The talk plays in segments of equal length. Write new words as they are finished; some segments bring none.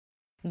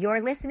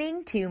You're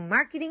listening to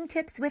Marketing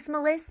Tips with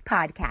Melissa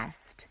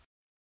podcast.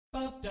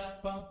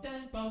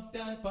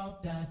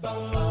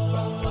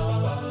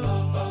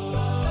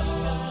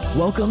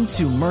 Welcome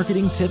to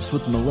Marketing Tips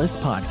with Melissa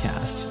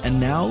podcast. And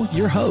now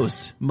your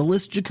host,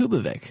 Melissa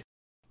Jakubovic.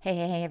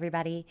 Hey,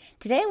 everybody.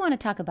 Today I want to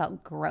talk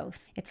about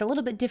growth. It's a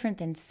little bit different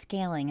than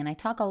scaling, and I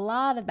talk a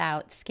lot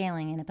about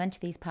scaling in a bunch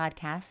of these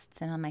podcasts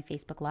and on my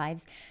Facebook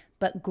Lives,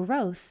 but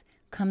growth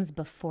comes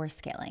before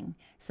scaling.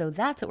 So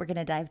that's what we're going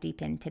to dive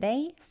deep in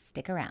today.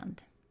 Stick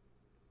around.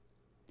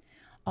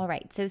 All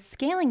right, so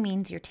scaling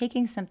means you're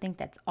taking something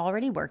that's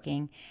already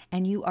working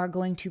and you are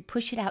going to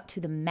push it out to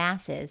the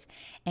masses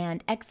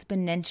and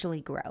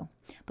exponentially grow.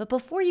 But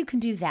before you can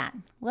do that,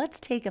 let's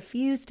take a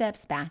few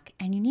steps back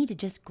and you need to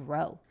just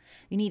grow.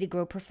 You need to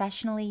grow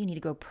professionally, you need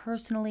to grow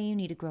personally, you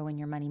need to grow in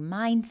your money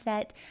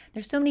mindset.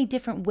 There's so many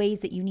different ways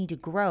that you need to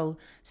grow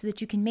so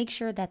that you can make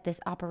sure that this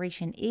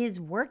operation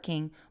is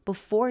working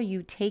before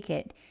you take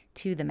it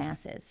to the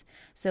masses.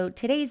 So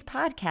today's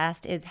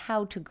podcast is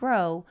how to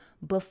grow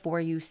before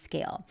you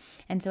scale.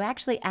 And so I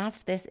actually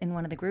asked this in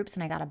one of the groups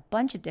and I got a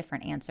bunch of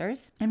different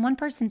answers. And one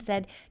person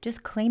said,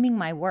 just claiming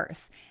my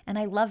worth. And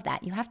I love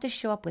that. You have to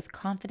show up with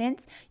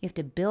confidence. You have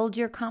to build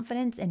your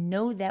confidence and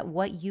know that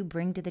what you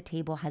bring to the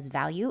table has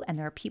value. And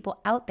there are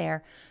people out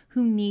there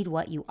who need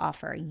what you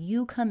offer.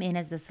 You come in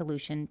as the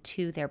solution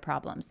to their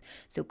problems.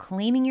 So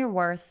claiming your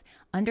worth,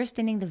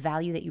 understanding the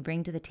value that you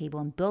bring to the table,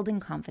 and building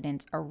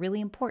confidence are really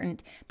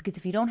important because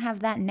if you don't have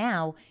that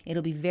now,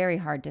 it'll be very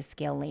hard to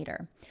scale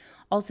later.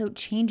 Also,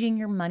 changing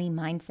your money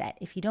mindset.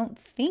 If you don't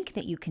think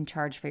that you can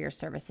charge for your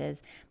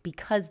services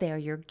because they are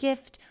your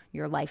gift,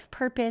 your life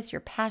purpose,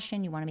 your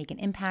passion, you want to make an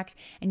impact,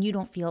 and you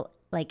don't feel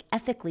like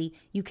ethically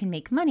you can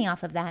make money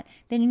off of that,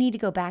 then you need to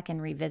go back and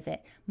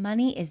revisit.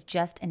 Money is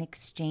just an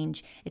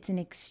exchange. It's an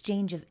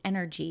exchange of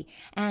energy.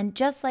 And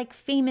just like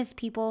famous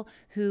people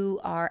who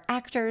are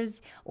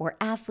actors or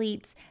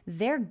athletes,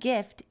 their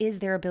gift is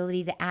their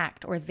ability to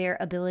act or their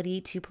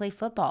ability to play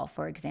football,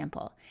 for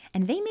example.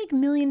 And they make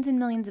millions and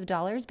millions of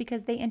dollars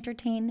because they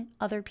entertain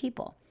other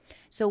people.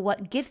 So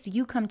what gifts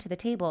you come to the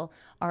table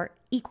are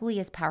equally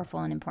as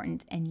powerful and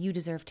important, and you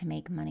deserve to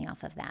make money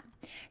off of that.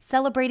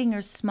 Celebrating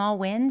your small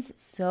wins,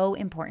 so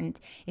important.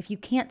 If you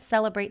can't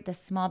celebrate the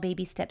small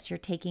baby steps you're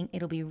taking,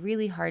 it'll be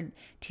really hard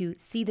to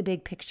see the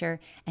big picture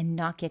and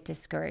not get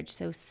discouraged.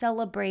 So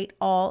celebrate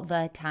all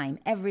the time.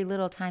 Every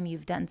little time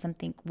you've done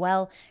something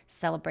well,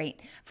 celebrate.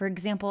 For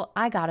example,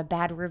 I got a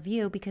bad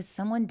review because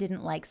someone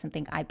didn't like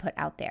something I put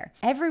out there.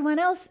 Everyone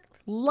else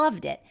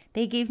loved it.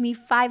 They gave me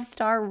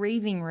 5-star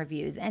raving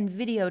reviews and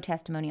video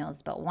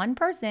testimonials, but one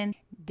person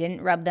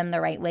didn't rub them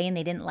the right way and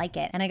they didn't like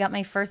it. And I got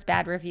my first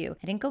bad review.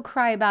 I didn't go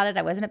cry about it.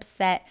 I wasn't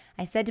upset.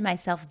 I said to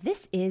myself,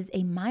 this is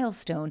a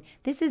milestone.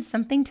 This is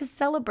something to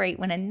celebrate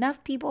when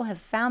enough people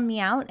have found me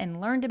out and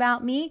learned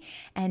about me.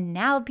 And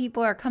now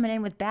people are coming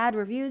in with bad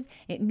reviews.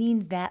 It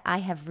means that I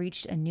have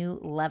reached a new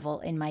level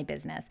in my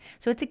business.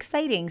 So it's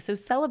exciting. So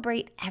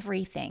celebrate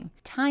everything.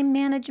 Time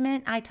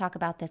management. I talk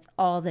about this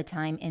all the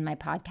time in my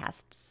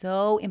podcast.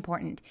 So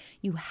important.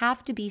 You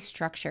have to be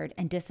structured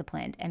and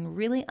disciplined and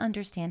really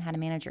understand how to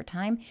manage your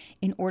time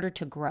in order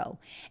to grow.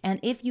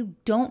 And if you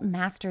don't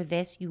master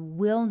this, you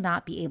will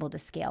not be able to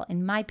scale.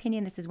 In my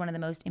opinion, this is one of the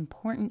most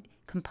important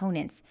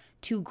components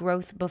to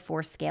growth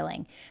before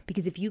scaling.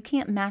 Because if you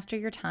can't master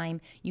your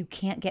time, you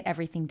can't get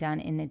everything done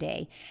in a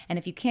day. And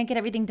if you can't get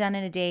everything done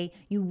in a day,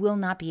 you will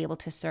not be able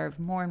to serve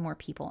more and more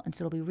people. And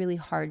so it'll be really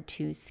hard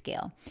to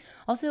scale.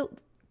 Also,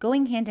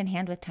 going hand in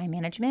hand with time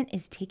management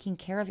is taking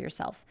care of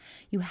yourself.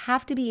 You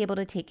have to be able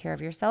to take care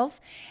of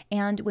yourself.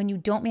 And when you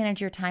don't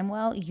manage your time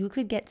well, you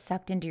could get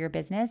sucked into your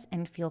business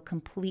and feel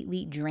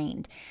completely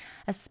drained,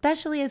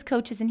 especially as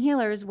coaches and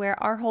healers,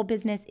 where our whole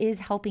business is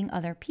helping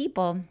other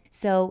people.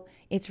 So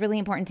it's really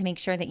important to make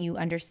sure that you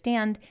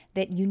understand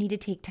that you need to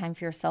take time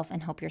for yourself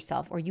and help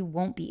yourself, or you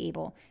won't be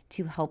able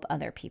to help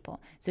other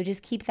people. So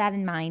just keep that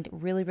in mind.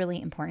 Really,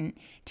 really important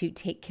to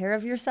take care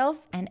of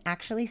yourself and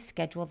actually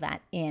schedule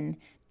that in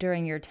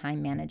during your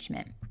time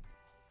management.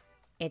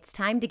 It's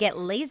time to get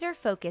laser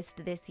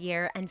focused this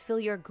year and fill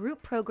your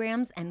group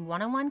programs and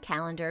one-on-one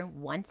calendar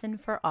once and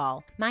for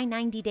all. My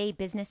 90-day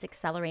business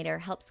accelerator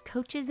helps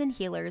coaches and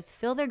healers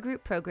fill their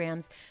group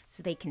programs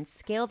so they can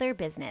scale their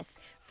business,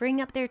 freeing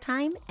up their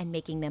time and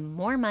making them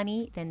more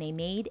money than they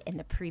made in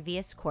the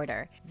previous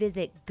quarter.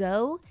 Visit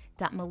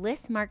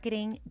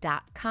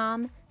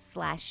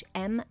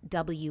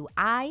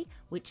go.melissmarketing.com/MWI,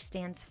 which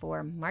stands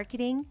for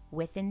Marketing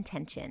with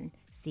Intention.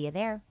 See you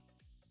there.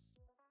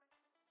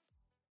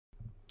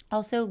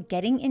 Also,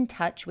 getting in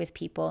touch with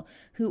people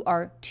who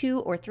are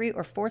 2 or 3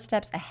 or 4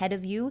 steps ahead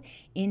of you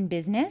in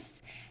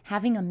business,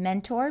 having a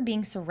mentor,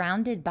 being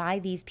surrounded by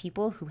these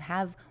people who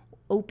have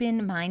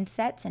open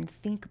mindsets and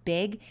think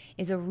big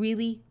is a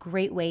really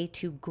great way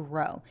to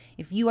grow.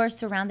 If you are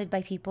surrounded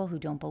by people who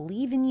don't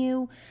believe in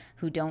you,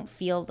 who don't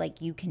feel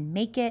like you can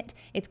make it,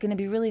 it's going to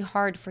be really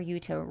hard for you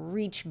to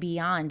reach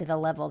beyond the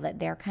level that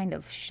they're kind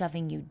of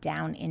shoving you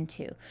down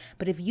into.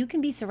 But if you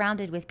can be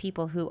surrounded with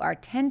people who are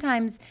 10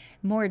 times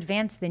more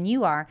advanced than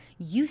you are,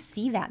 you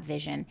see that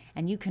vision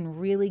and you can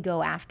really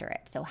go after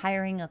it. So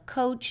hiring a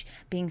coach,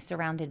 being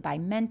surrounded by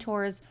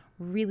mentors,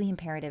 really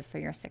imperative for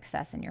your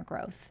success and your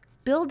growth.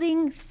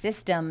 Building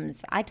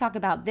systems. I talk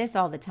about this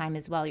all the time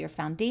as well, your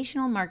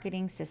foundational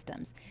marketing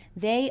systems.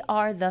 They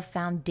are the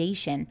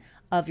foundation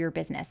of your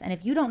business. And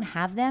if you don't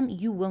have them,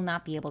 you will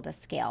not be able to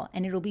scale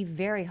and it'll be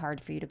very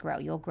hard for you to grow.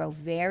 You'll grow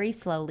very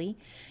slowly.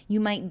 You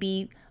might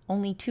be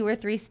only 2 or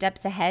 3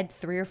 steps ahead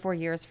 3 or 4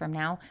 years from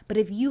now. But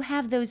if you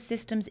have those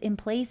systems in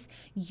place,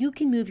 you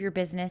can move your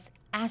business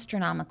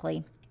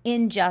astronomically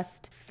in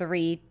just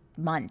 3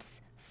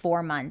 months,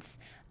 4 months.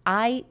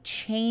 I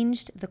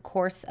changed the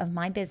course of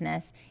my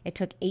business. It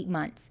took 8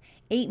 months.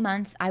 8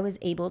 months, I was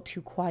able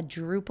to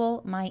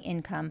quadruple my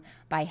income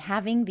by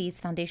having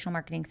these foundational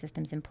marketing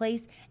systems in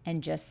place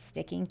and just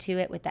sticking to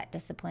it with that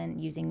discipline,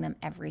 using them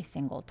every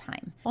single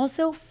time.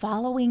 Also,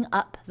 following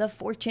up. The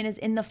fortune is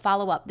in the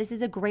follow-up. This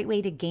is a great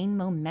way to gain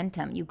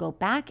momentum. You go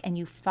back and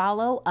you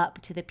follow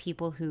up to the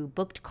people who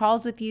booked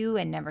calls with you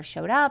and never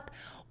showed up,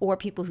 or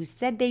people who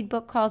said they'd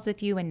book calls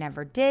with you and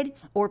never did,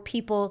 or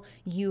people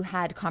you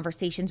had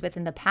conversations with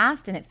in the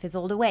past and it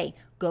fizzled away.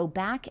 Go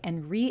back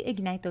and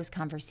reignite those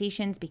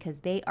conversations because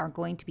they are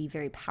going to be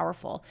very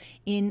powerful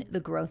in the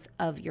growth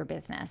of your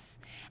business.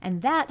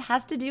 And that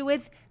has to do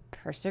with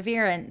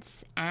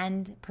perseverance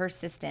and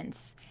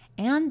persistence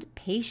and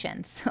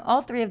patience.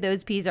 All 3 of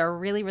those P's are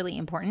really, really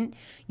important.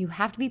 You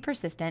have to be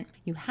persistent,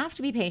 you have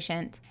to be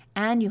patient,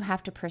 and you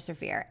have to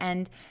persevere.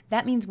 And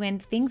that means when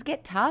things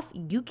get tough,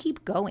 you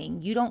keep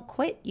going. You don't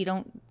quit. You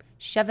don't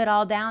shove it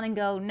all down and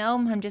go, no,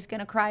 I'm just going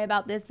to cry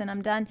about this and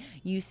I'm done.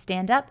 You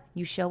stand up,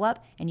 you show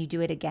up, and you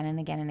do it again and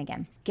again and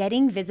again.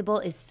 Getting visible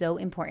is so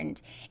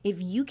important. If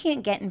you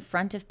can't get in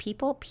front of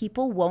people,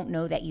 people won't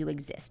know that you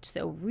exist.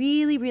 So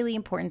really, really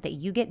important that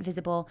you get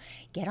visible,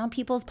 get on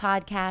people's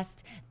podcasts,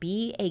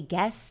 be a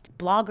guest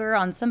blogger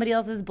on somebody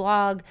else's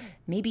blog.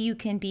 Maybe you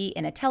can be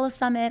in a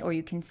telesummit, or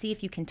you can see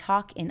if you can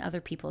talk in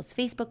other people's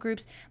Facebook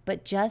groups,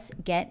 but just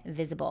get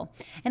visible.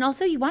 And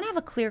also you want to have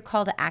a clear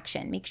call to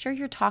action. Make sure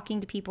you're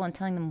talking to people and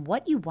telling them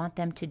what you want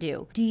them to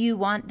do. Do you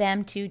want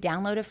them to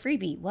download a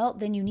freebie? Well,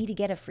 then you need to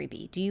get a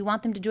freebie. Do you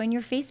want them to join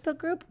your Facebook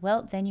group?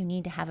 Well, then you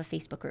need to have a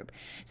Facebook group.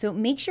 So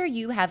make sure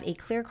you have a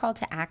clear call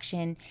to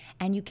action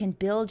and you can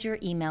build your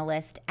email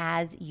list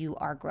as you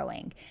are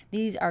growing.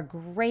 These are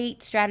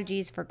great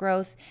strategies for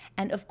growth.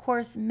 And of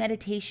course,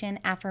 meditation,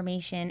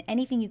 affirmation,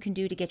 anything you can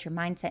do to get your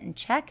mindset in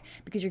check,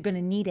 because you're going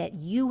to need it.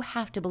 You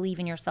have to believe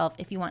in yourself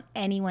if you want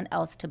anyone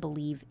else to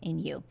believe in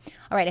you.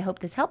 All right, I hope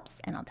this helps,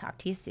 and I'll talk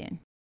to you soon.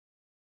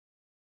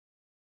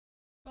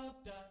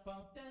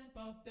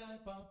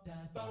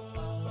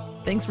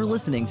 Thanks for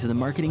listening to the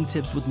Marketing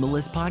Tips with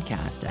Meliss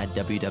podcast at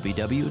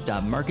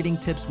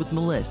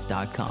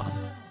www.marketingtipswithmeliss.com.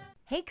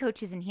 Hey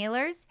coaches and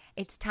healers,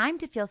 it's time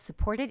to feel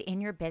supported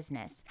in your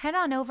business. Head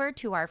on over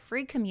to our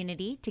free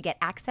community to get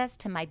access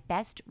to my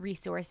best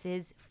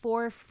resources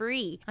for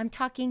free. I'm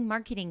talking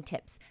marketing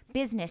tips,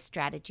 business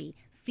strategy,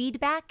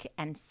 feedback,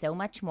 and so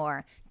much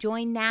more.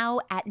 Join now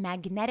at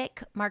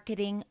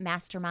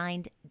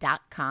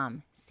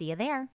magneticmarketingmastermind.com. See you there.